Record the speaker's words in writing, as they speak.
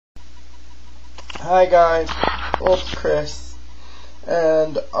Hi guys, it's Chris,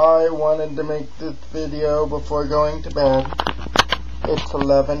 and I wanted to make this video before going to bed. It's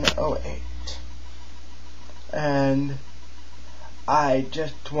 11:08, and I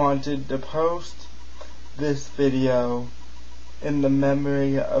just wanted to post this video in the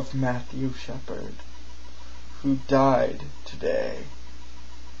memory of Mathew Shepard, who died today.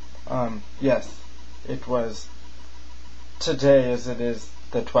 Yes, it was today as it is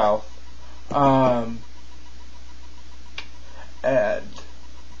the 12th. And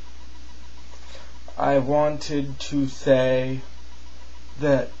I wanted to say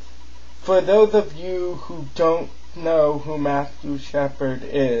that for those of you who don't know who Mathew Shepard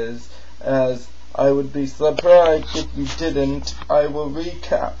is, as I would be surprised if you didn't, I will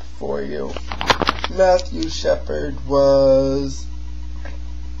recap for you. Mathew Shepard was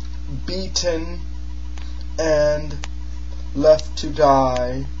beaten and left to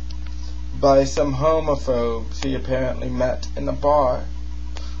die by some homophobes he apparently met in a bar,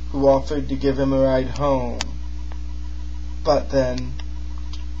 who offered to give him a ride home, but then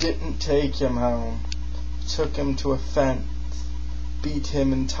didn't take him home, took him to a fence, beat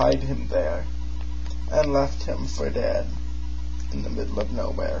him and tied him there, and left him for dead in the middle of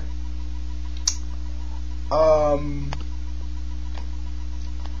nowhere.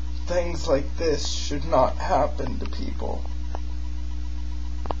 Things like this should not happen to people.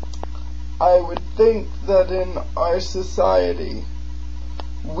 I would think that in our society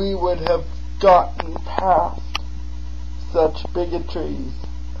we would have gotten past such bigotries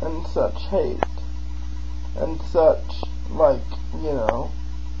and such hate and such,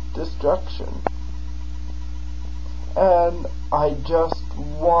 destruction. And I just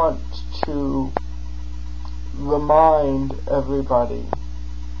want to remind everybody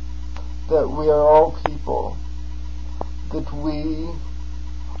that we are all people, that we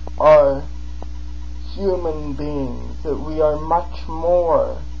are human beings, that we are much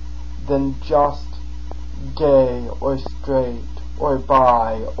more than just gay or straight or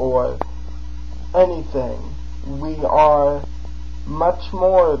bi or anything. We are much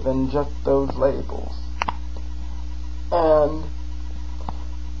more than just those labels. And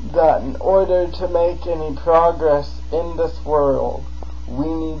that in order to make any progress in this world, we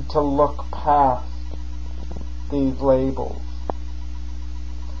need to look past these labels.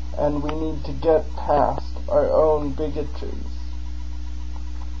 And we need to get past our own bigotries.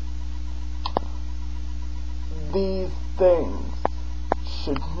 These things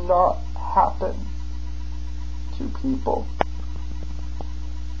should not happen to people.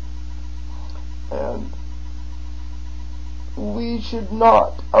 And we should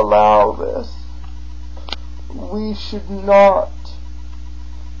not allow this. We should not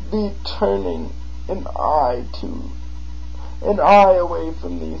be turning an eye away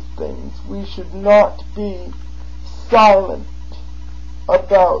from these things. We should not be silent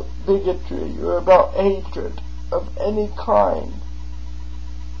about bigotry or about hatred of any kind.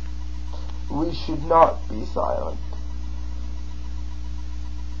 We should not be silent.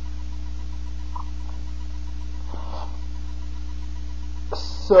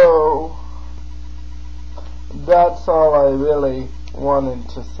 So, that's all I really wanted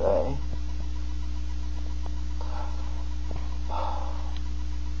to say.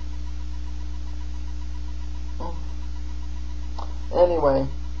 Anyway,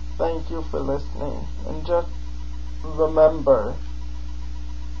 thank you for listening, and just remember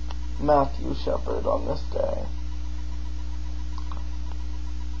Mathew Shepard on this day.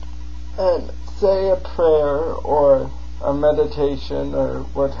 And say a prayer or a meditation or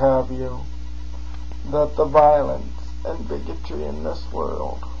what have you, that the violence and bigotry in this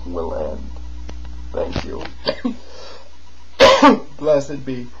world will end. Thank you. Blessed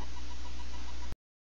be.